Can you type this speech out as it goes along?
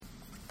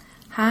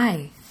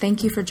Hi,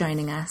 thank you for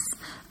joining us.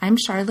 I'm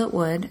Charlotte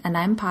Wood, and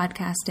I'm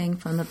podcasting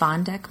from the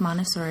Bondeck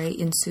Montessori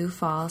in Sioux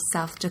Falls,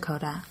 South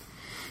Dakota.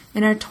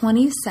 In our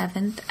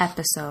 27th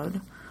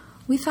episode,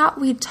 we thought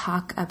we'd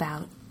talk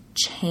about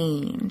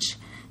change.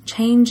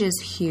 Change is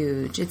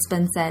huge. It's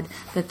been said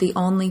that the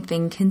only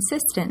thing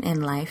consistent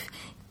in life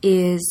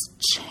is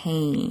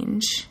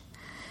change.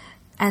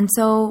 And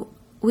so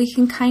we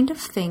can kind of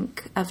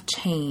think of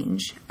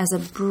change as a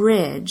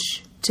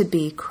bridge to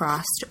be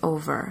crossed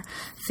over.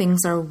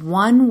 Things are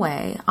one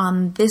way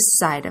on this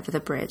side of the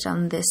bridge,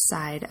 on this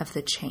side of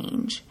the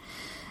change.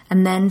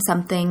 And then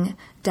something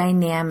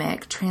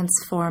dynamic,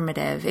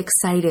 transformative,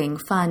 exciting,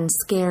 fun,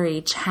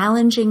 scary,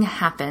 challenging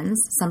happens,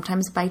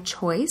 sometimes by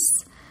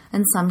choice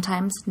and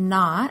sometimes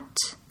not.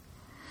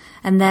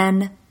 And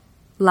then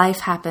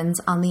life happens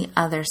on the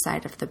other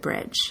side of the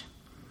bridge.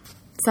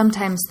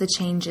 Sometimes the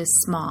change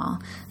is small.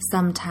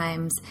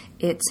 Sometimes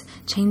it's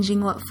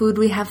changing what food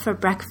we have for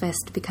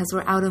breakfast because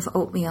we're out of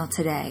oatmeal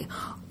today,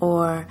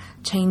 or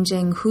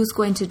changing who's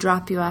going to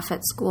drop you off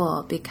at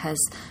school because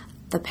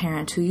the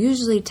parent who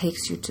usually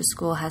takes you to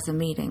school has a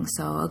meeting,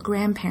 so a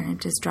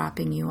grandparent is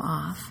dropping you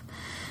off.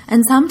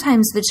 And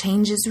sometimes the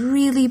change is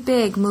really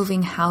big,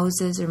 moving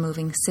houses or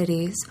moving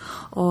cities,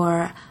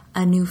 or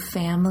a new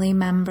family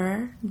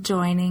member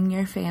joining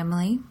your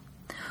family.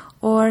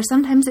 Or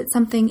sometimes it's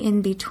something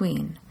in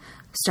between.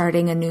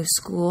 Starting a new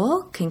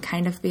school can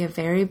kind of be a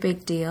very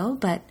big deal,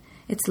 but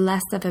it's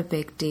less of a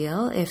big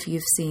deal if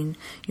you've seen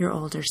your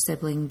older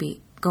sibling be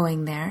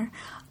going there.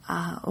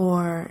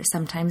 Or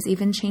sometimes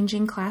even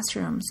changing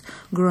classrooms,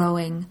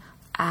 growing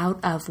out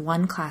of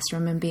one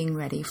classroom and being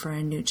ready for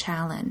a new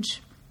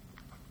challenge.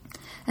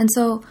 And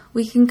so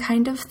we can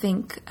kind of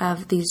think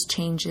of these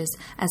changes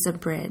as a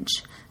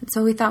bridge. And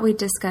so we thought we'd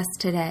discuss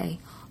today,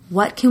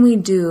 what can we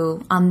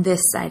do on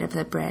this side of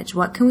the bridge?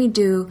 What can we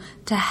do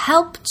to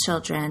help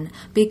children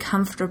be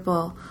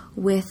comfortable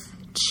with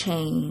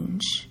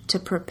change, to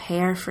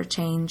prepare for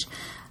change,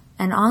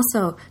 and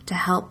also to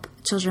help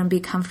children be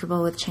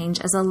comfortable with change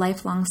as a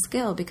lifelong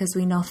skill, because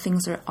we know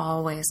things are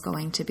always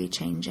going to be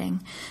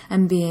changing,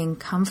 and being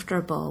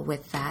comfortable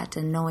with that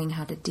and knowing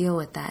how to deal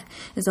with that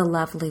is a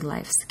lovely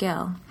life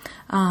skill.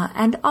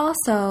 And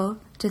also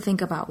to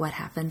think about what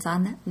happens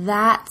on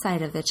that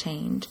side of the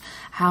change.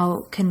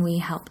 How can we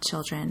help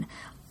children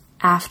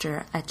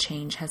after a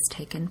change has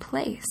taken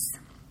place?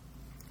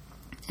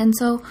 And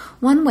so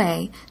one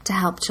way to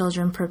help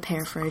children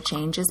prepare for a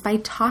change is by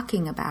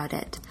talking about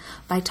it,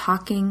 by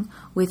talking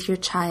with your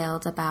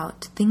child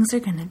about things are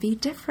going to be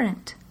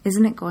different.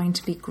 Isn't it going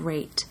to be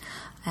great?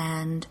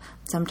 And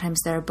sometimes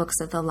there are books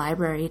at the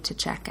library to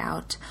check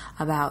out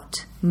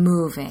about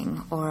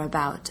moving or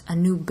about a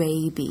new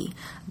baby.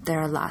 There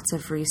are lots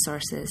of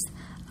resources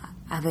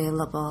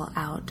available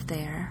out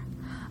there.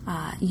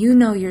 You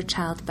know your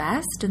child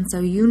best, and so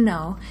you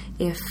know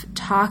if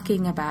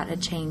talking about a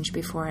change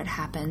before it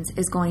happens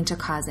is going to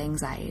cause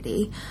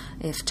anxiety.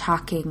 If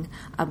talking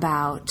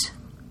about,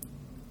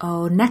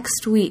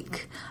 next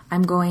week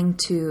I'm going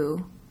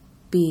to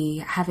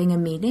be having a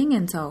meeting,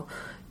 and so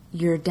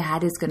your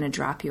dad is going to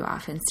drop you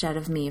off instead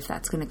of me, if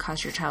that's going to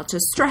cause your child to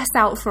stress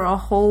out for a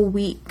whole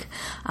week.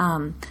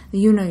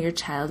 You know your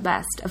child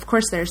best. Of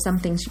course, there are some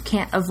things you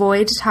can't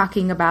avoid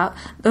talking about.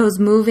 Those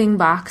moving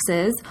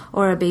boxes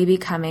or a baby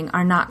coming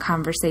are not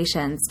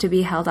conversations to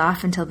be held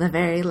off until the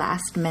very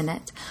last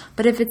minute.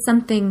 But if it's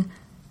something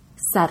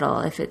subtle,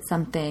 if it's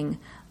something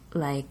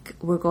like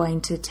we're going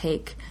to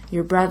take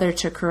your brother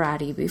to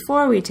karate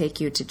before we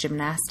take you to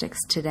gymnastics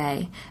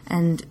today,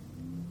 and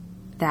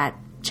that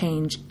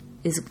change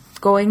is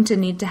going to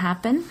need to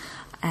happen,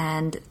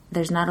 and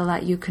there's not a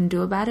lot you can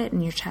do about it,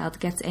 and your child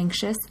gets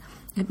anxious,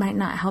 it might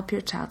not help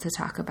your child to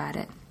talk about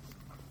it.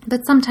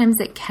 But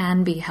sometimes it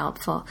can be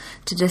helpful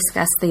to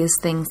discuss these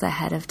things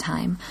ahead of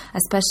time,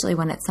 especially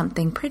when it's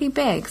something pretty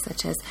big,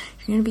 such as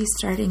you're going to be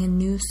starting a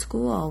new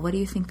school. What do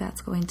you think that's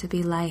going to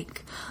be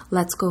like?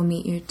 Let's go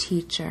meet your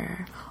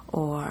teacher,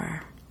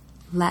 or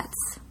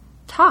let's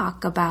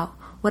talk about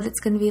what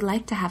it's going to be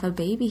like to have a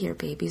baby. Your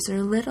babies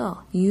are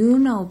little. You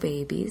know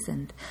babies,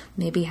 and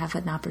maybe have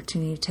an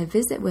opportunity to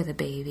visit with a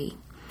baby.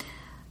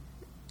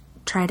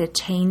 Try to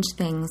change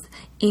things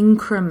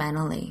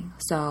incrementally.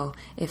 So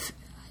if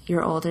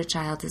your older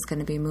child is going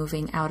to be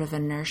moving out of a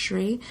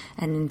nursery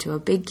and into a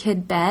big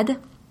kid bed,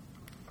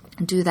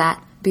 do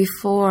that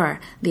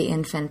before the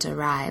infant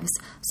arrives,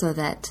 so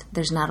that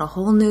there's not a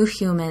whole new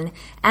human,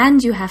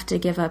 and you have to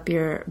give up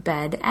your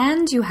bed,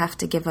 and you have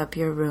to give up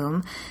your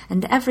room,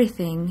 and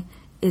everything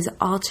is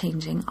all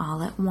changing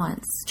all at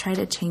once. Try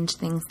to change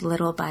things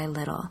little by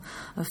little.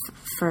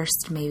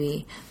 First,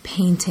 maybe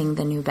painting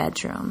the new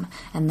bedroom,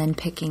 and then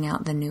picking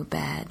out the new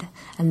bed.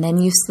 And then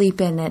you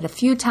sleep in it a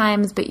few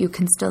times, but you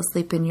can still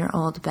sleep in your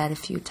old bed a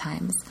few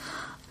times.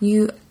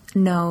 You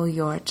know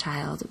your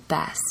child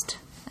best.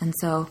 And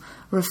so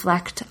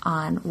reflect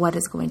on what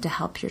is going to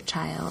help your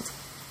child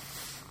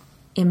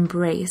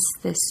embrace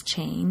this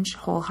change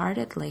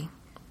wholeheartedly.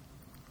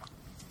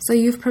 So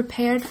you've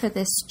prepared for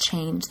this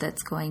change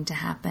that's going to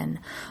happen.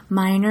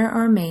 Minor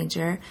or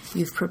major,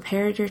 you've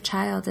prepared your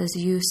child as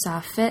you saw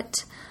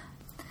fit.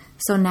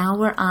 So now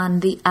we're on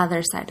the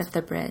other side of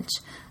the bridge.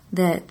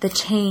 The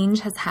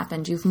change has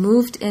happened. You've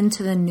moved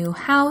into the new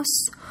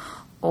house,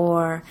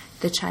 or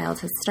the child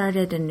has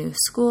started a new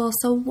school.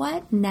 So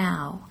what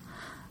now?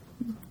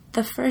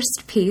 The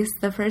first piece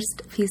of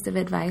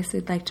advice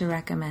we'd like to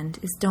recommend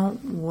is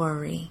don't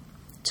worry.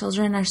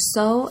 Children are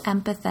so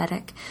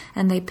empathetic,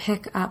 and they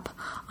pick up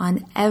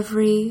on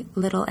every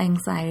little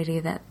anxiety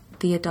that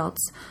the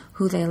adults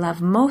who they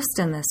love most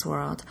in this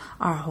world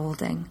are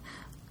holding.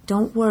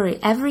 Don't worry.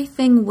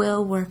 Everything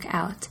will work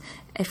out.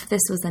 If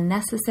this was a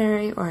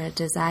necessary or a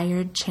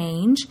desired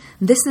change,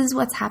 this is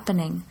what's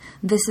happening.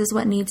 This is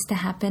what needs to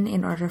happen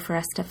in order for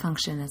us to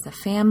function as a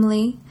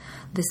family.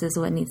 This is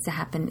what needs to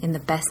happen in the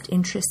best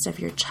interest of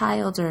your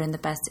child or in the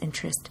best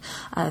interest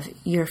of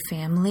your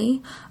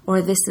family. Or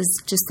this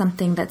is just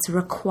something that's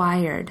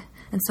required.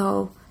 And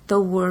so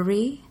the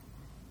worry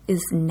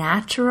is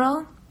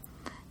natural,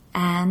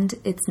 and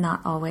it's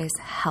not always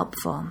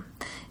helpful.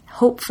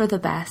 Hope for the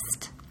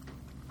best.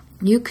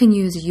 You can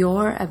use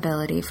your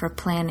ability for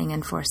planning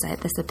and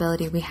foresight, this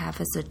ability we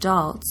have as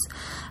adults,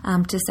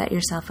 to set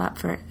yourself up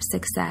for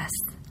success.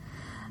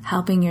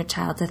 Helping your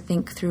child to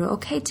think through,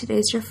 okay,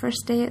 today's your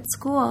first day at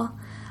school.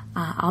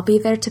 I'll be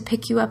there to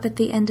pick you up at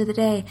the end of the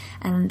day,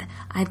 and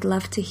I'd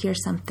love to hear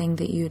something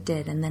that you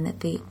did. And then at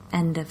the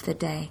end of the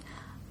day,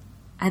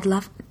 I'd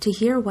love to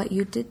hear what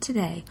you did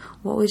today.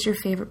 What was your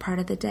favorite part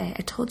of the day?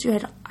 I told you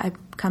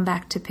I'd come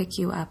back to pick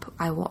you up.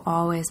 I will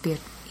always be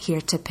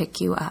here to pick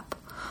you up.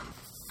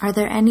 Are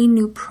there any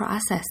new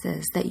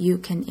processes that you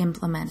can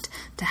implement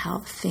to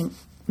help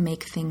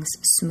make things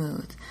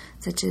smooth?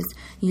 Such as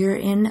you're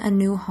in a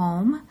new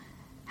home.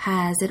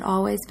 Has it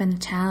always been a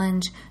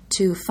challenge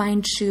to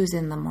find shoes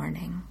in the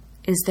morning?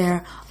 Is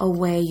there a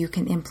way you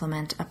can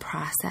implement a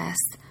process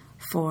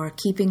for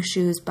keeping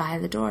shoes by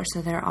the door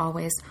so they're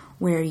always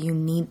where you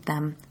need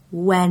them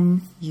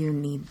when you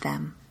need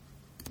them?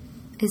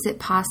 Is it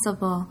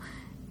possible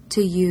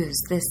to use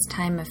this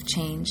time of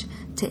change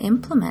to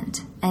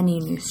implement any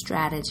new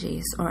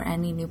strategies or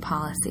any new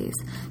policies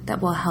that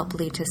will help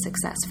lead to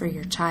success for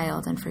your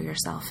child and for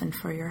yourself and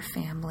for your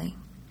family?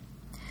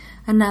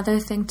 Another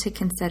thing to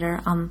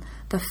consider on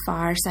the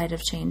far side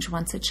of change,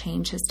 once a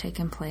change has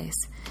taken place,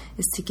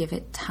 is to give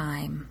it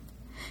time.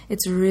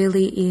 It's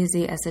really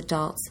easy as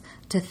adults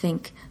to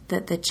think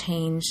that the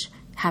change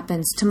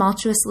happens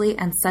tumultuously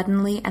and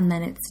suddenly, and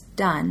then it's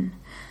done.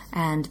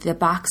 And the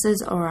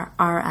boxes are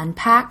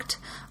unpacked.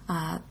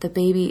 The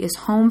baby is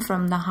home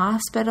from the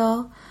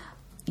hospital.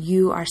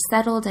 You are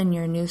settled in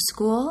your new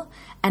school,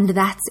 and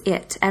that's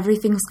it.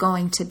 Everything's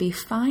going to be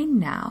fine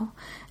now.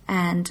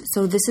 And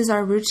so this is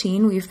our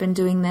routine. We've been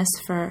doing this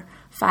for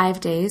 5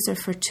 days or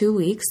for 2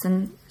 weeks,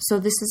 and so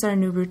this is our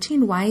new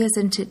routine. Why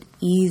isn't it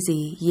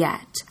easy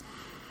yet?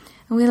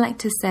 And we like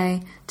to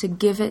say to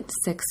give it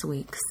 6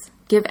 weeks.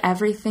 Give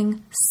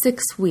everything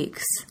 6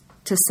 weeks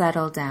to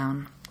settle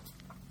down.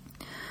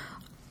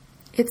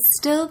 It's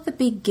still the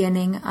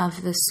beginning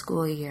of the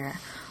school year.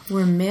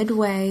 We're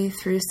midway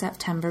through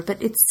September,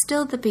 but it's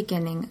still the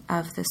beginning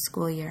of the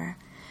school year.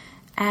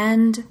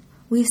 And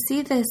we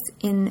see this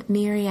in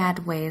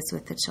myriad ways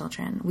with the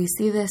children. We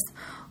see this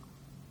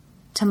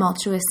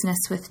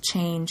tumultuousness with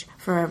change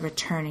for a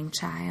returning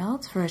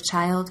child, for a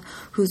child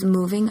who's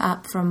moving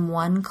up from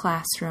one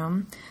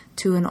classroom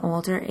to an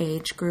older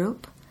age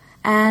group,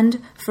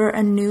 and for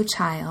a new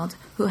child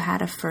who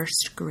had a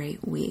first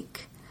great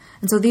week.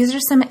 And so these are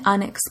some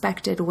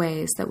unexpected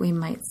ways that we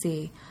might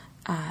see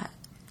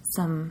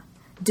some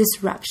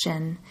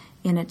disruption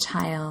in a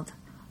child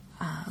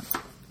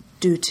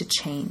due to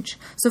change.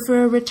 So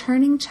for a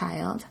returning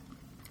child,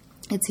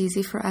 it's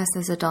easy for us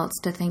as adults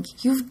to think,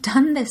 you've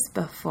done this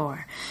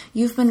before.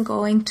 You've been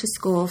going to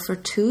school for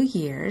 2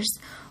 years.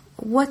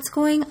 What's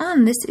going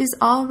on? This has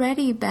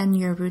already been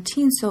your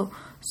routine. So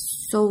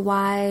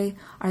why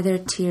are there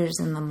tears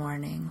in the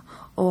morning?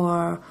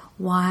 Or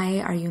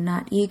why are you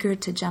not eager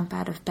to jump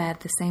out of bed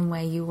the same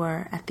way you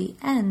were at the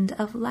end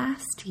of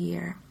last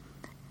year?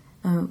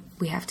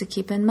 We have to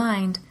keep in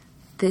mind,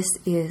 this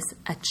is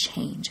a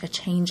change. A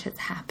change has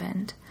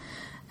happened.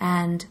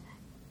 And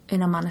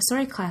in a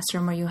Montessori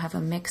classroom where you have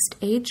a mixed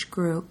age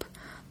group,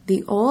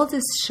 the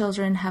oldest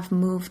children have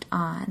moved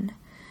on,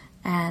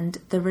 and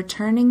the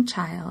returning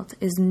child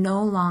is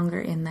no longer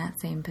in that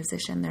same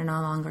position. They're no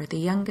longer the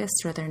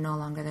youngest, or they're no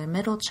longer the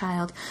middle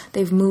child.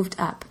 They've moved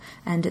up.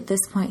 And at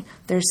this point,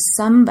 there's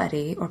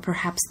somebody, or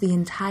perhaps the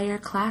entire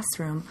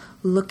classroom,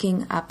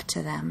 looking up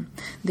to them.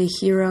 The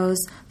heroes,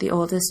 the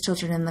oldest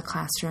children in the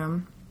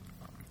classroom,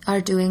 are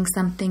doing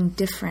something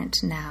different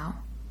now.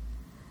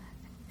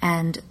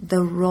 And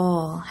the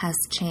role has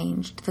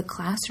changed. The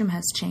classroom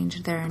has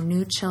changed. There are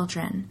new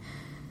children.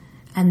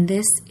 And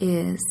this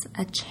is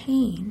a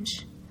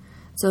change.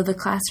 So the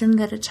classroom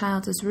that a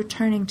child is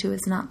returning to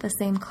is not the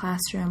same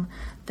classroom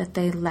that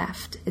they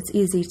left. It's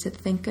easy to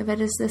think of it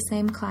as the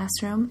same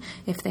classroom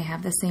if they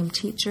have the same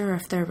teacher or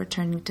if they're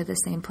returning to the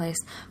same place.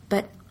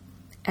 But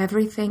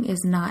Everything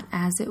is not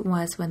as it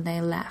was when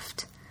they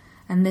left.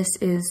 And this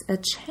is a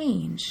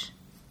change.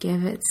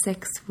 Give it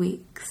 6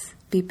 weeks.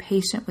 Be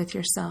patient with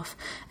yourself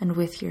and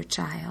with your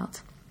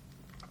child.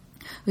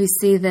 We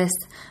see this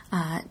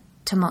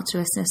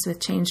tumultuousness with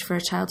change for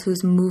a child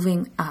who's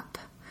moving up,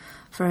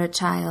 for a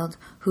child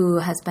who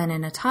has been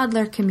in a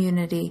toddler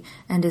community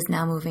and is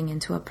now moving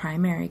into a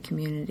primary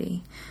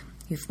community.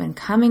 You've been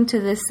coming to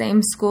this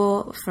same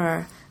school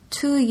for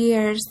 2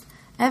 years.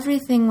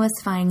 Everything was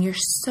fine. You're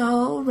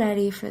so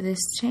ready for this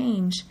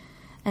change,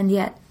 and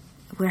yet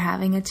we're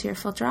having a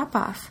tearful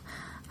drop-off.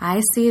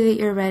 I see that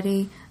you're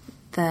ready.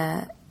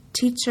 The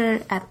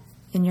teacher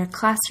in your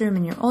classroom,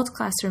 in your old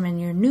classroom, in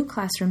your new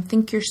classroom,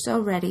 think you're so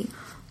ready.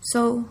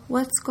 So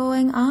what's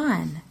going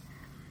on?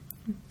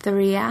 The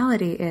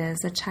reality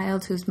is a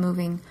child who's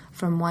moving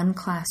from one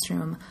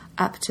classroom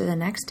up to the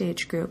next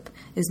age group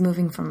is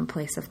moving from a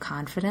place of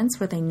confidence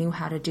where they knew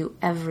how to do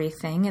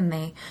everything and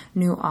they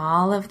knew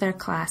all of their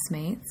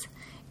classmates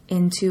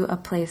into a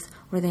place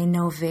where they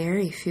know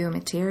very few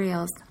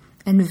materials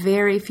and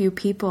very few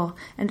people,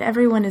 and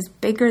everyone is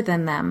bigger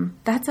than them.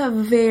 That's a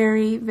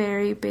very,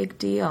 very big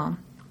deal.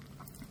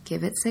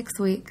 Give it 6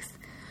 weeks.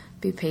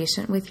 Be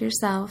patient with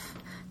yourself.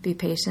 Be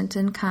patient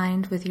and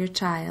kind with your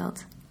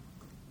child.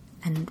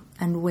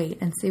 And wait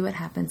and see what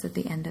happens at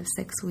the end of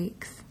 6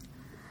 weeks.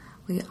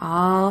 We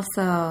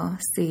also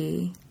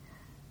see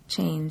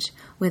change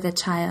with a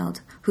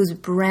child who's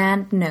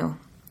brand new,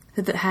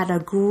 who had a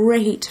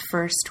great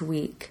first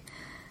week.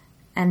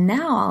 And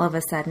now all of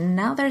a sudden,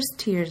 now there's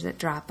tears that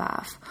drop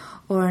off.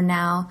 Or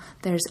now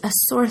there's a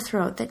sore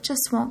throat that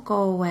just won't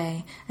go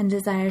away and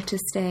desire to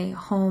stay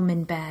home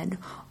in bed.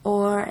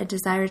 Or a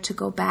desire to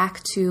go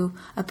back to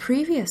a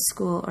previous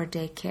school or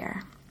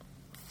daycare.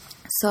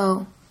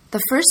 So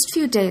the first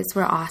few days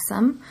were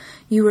awesome.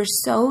 You were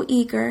so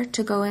eager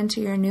to go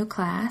into your new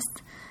class.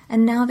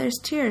 And now there's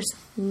tears.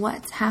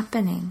 What's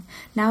happening?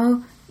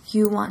 Now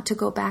you want to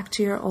go back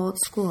to your old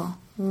school.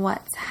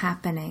 What's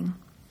happening?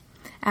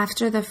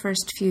 After the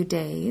first few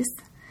days,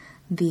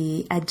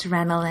 the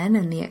adrenaline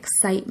and the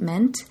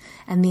excitement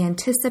and the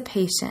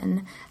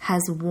anticipation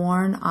has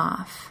worn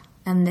off.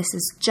 And this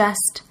is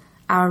just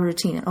our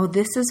routine. Oh,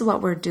 this is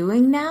what we're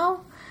doing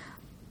now?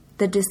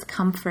 The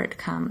discomfort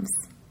comes.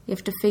 You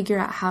have to figure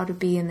out how to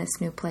be in this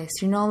new place.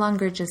 You're no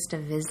longer just a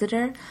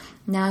visitor.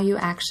 Now you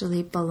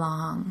actually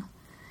belong.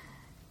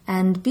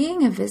 And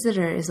being a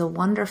visitor is a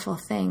wonderful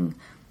thing.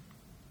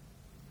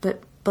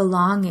 But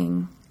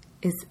belonging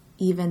is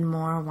even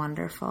more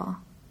wonderful.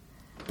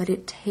 But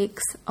it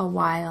takes a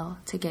while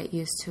to get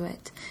used to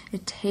it.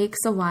 It takes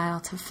a while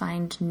to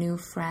find new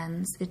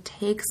friends. It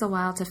takes a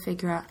while to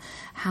figure out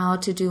how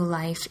to do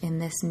life in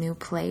this new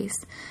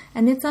place.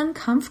 And it's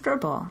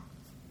uncomfortable.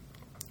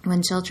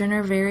 When children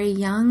are very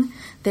young,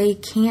 they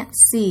can't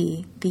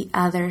see the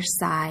other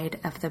side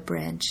of the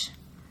bridge.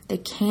 They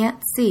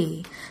can't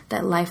see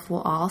that life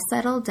will all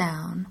settle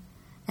down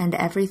and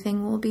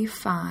everything will be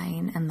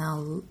fine, and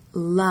they'll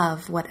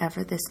love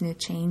whatever this new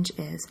change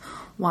is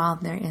while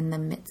they're in the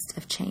midst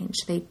of change.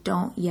 They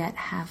don't yet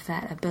have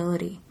that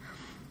ability.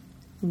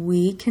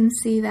 We can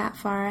see that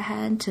far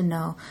ahead to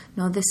know,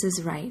 no, this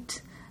is right.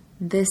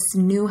 This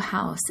new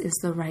house is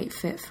the right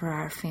fit for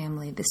our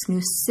family. This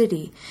new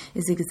city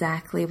is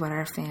exactly what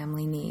our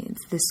family needs.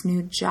 This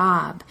new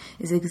job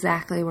is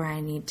exactly where I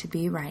need to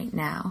be right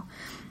now.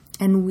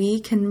 And we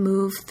can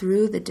move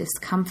through the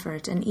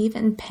discomfort and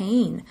even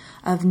pain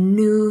of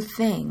new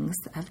things,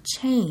 of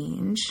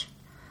change,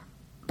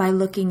 by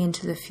looking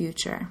into the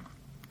future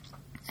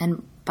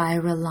and by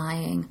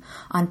relying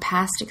on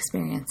past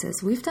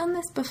experiences. We've done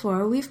this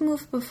before. We've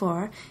moved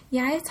before.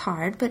 Yeah, it's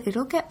hard, but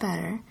it'll get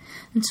better.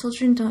 And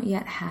children don't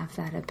yet have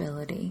that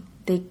ability.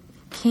 They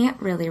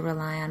can't really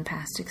rely on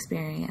past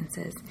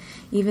experiences.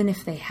 Even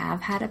if they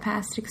have had a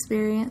past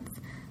experience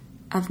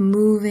of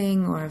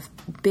moving or of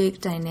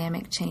big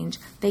dynamic change,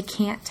 they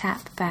can't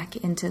tap back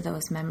into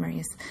those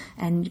memories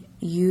and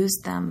use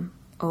them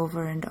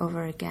over and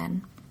over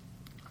again.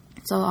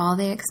 So all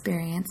they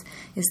experience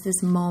is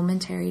this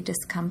momentary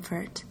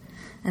discomfort,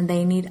 and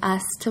they need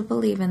us to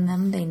believe in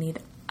them. They need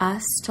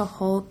us to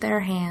hold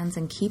their hands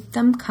and keep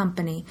them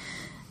company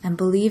and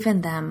believe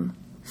in them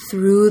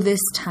through this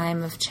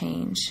time of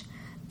change,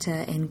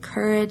 to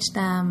encourage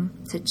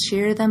them, to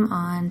cheer them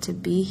on, to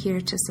be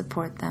here to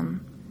support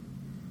them.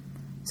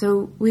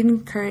 So we'd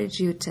encourage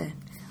you to,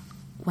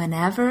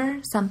 whenever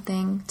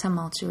something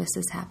tumultuous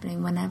is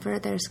happening, whenever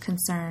there's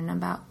concern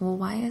about, well,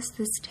 why is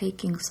this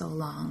taking so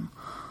long?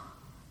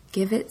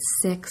 Give it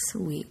 6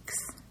 weeks.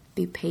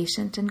 Be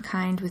patient and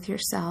kind with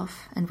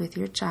yourself and with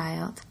your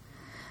child.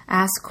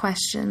 Ask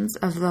questions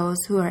of those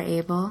who are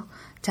able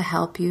to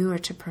help you or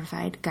to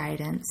provide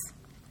guidance.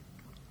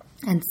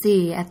 And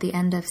see at the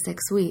end of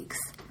 6 weeks,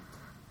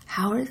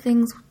 how are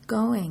things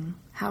going?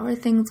 How are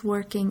things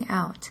working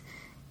out?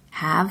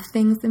 Have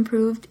things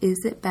improved?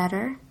 Is it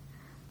better?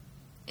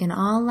 In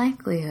all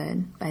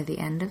likelihood, by the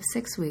end of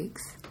 6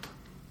 weeks,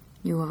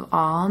 you have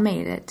all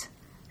made it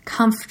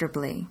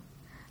comfortably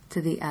to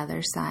the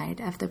other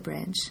side of the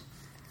bridge.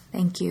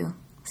 Thank you.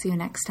 See you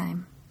next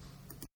time.